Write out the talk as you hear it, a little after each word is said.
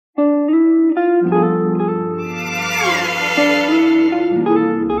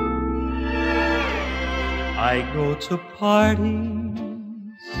to parties,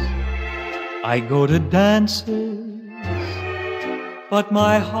 I go to dances, but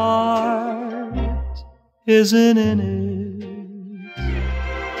my heart isn't in it.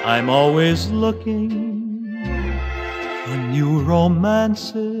 I'm always looking for new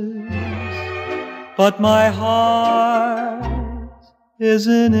romances, but my heart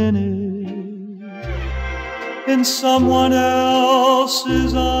isn't in it. In someone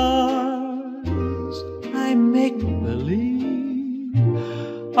else's arms, I make believe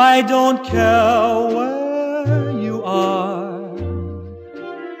I don't care where you are.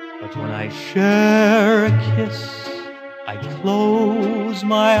 But when I share a kiss, I close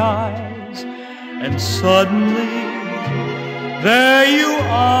my eyes, and suddenly there you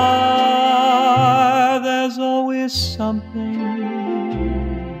are. There's always something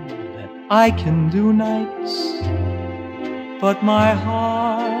that I can do nights, but my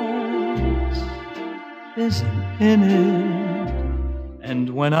heart isn't in it. And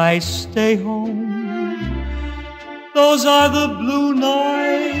when I stay home, those are the blue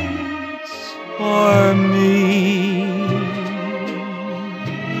nights for me.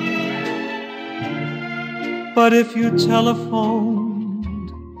 But if you telephoned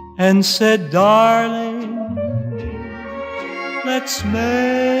and said, darling, let's make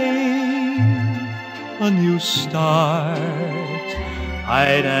a new start,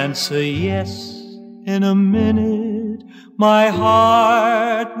 I'd answer yes in a minute. My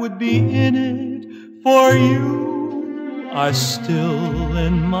heart would be in it, for you are still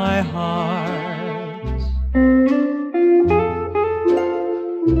in my heart.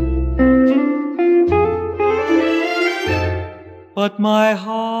 But my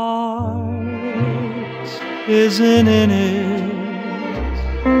heart isn't in it.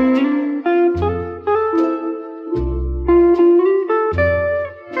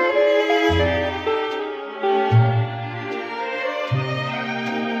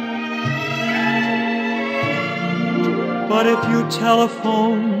 But if you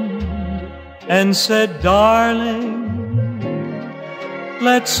telephoned and said, darling,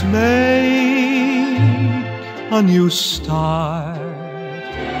 let's make a new start,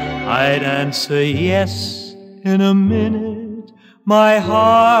 I'd answer yes in a minute. My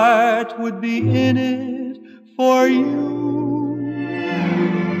heart would be in it, for you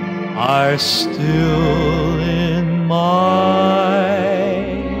are still in my